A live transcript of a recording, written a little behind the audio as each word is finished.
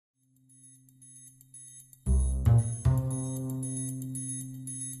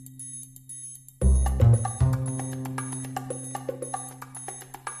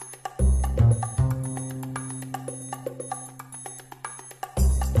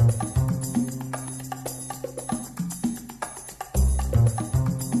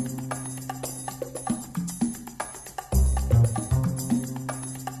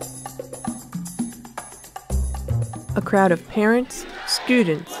crowd of parents,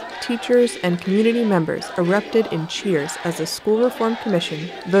 students, teachers, and community members erupted in cheers as the School Reform Commission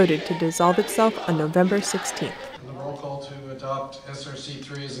voted to dissolve itself on November 16th. And the roll call to adopt SRC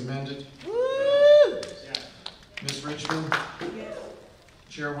 3 is amended. Woo! Ms. Richmond? Yes.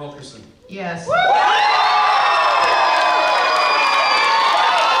 Chair Wilkerson? Yes.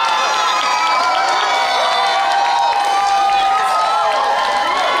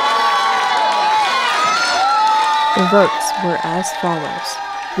 The votes were as follows.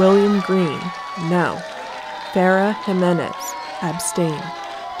 William Green, no. Farah Jimenez, abstain.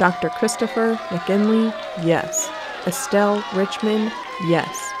 Dr. Christopher McKinley, yes. Estelle Richmond,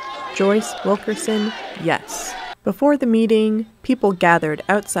 yes. Joyce Wilkerson, yes. Before the meeting, people gathered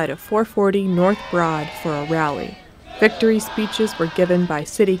outside of 440 North Broad for a rally. Victory speeches were given by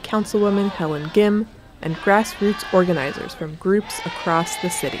City Councilwoman Helen Gim and grassroots organizers from groups across the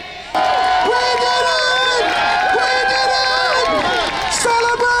city.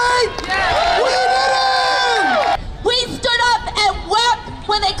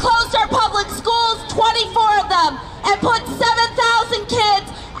 When they closed our public schools, 24 of them, and put 7,000 kids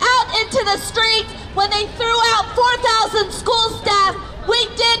out into the streets, when they threw out 4,000 school staff, we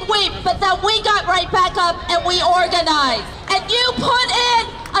did weep, but then we got right back up and we organized. And you put in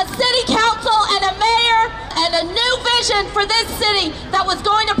a city council and a mayor and a new vision for this city that was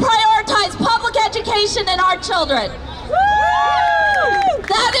going to prioritize public education and our children.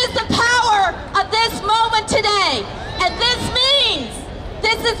 That is the power of this moment today. And this means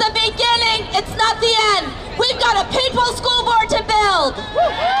this is the beginning, it's not the end. We've got a People's School Board to build.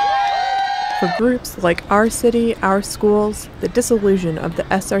 For groups like Our City, Our Schools, the dissolution of the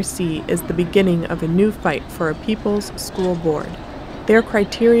SRC is the beginning of a new fight for a People's School Board. Their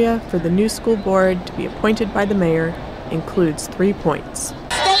criteria for the new school board to be appointed by the mayor includes 3 points.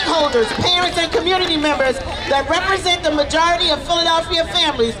 Stakeholders, parents, and community members that represent the majority of Philadelphia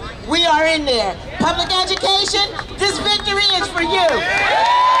families, we are in there. Public education, this victory is for you.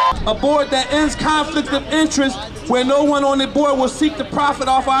 A board that ends conflict of interest where no one on the board will seek to profit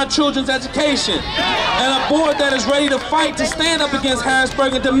off our children's education. And a board that is ready to fight to stand up against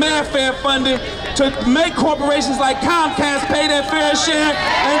Harrisburg and demand fair funding to make corporations like Comcast pay their fair share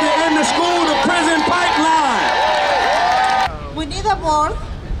and to end the school-to-prison pipeline. We need a board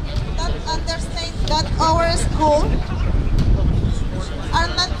that understands that our schools are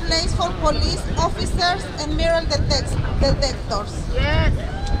not places for police officers and metal detectors. Yes.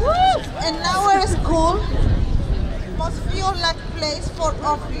 And our school must feel like a place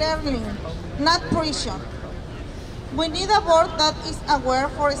of learning, not prison. We need a board that is aware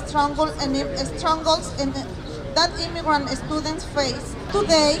for struggles that immigrant students face.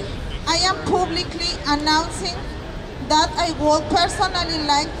 Today, I am publicly announcing that I would personally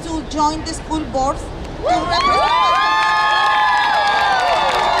like to join the school board to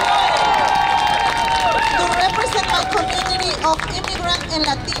represent my community of immigrants and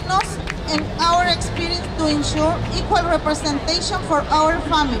Latinos and our experience to ensure equal representation for our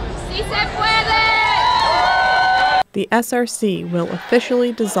families. ¡Sí se puede! The SRC will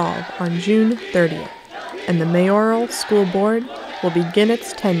officially dissolve on June 30th, and the mayoral school board will begin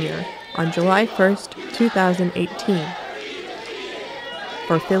its tenure on July 1st, 2018.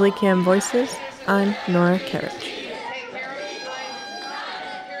 For PhillyCAM Voices, I'm Nora Kerrich.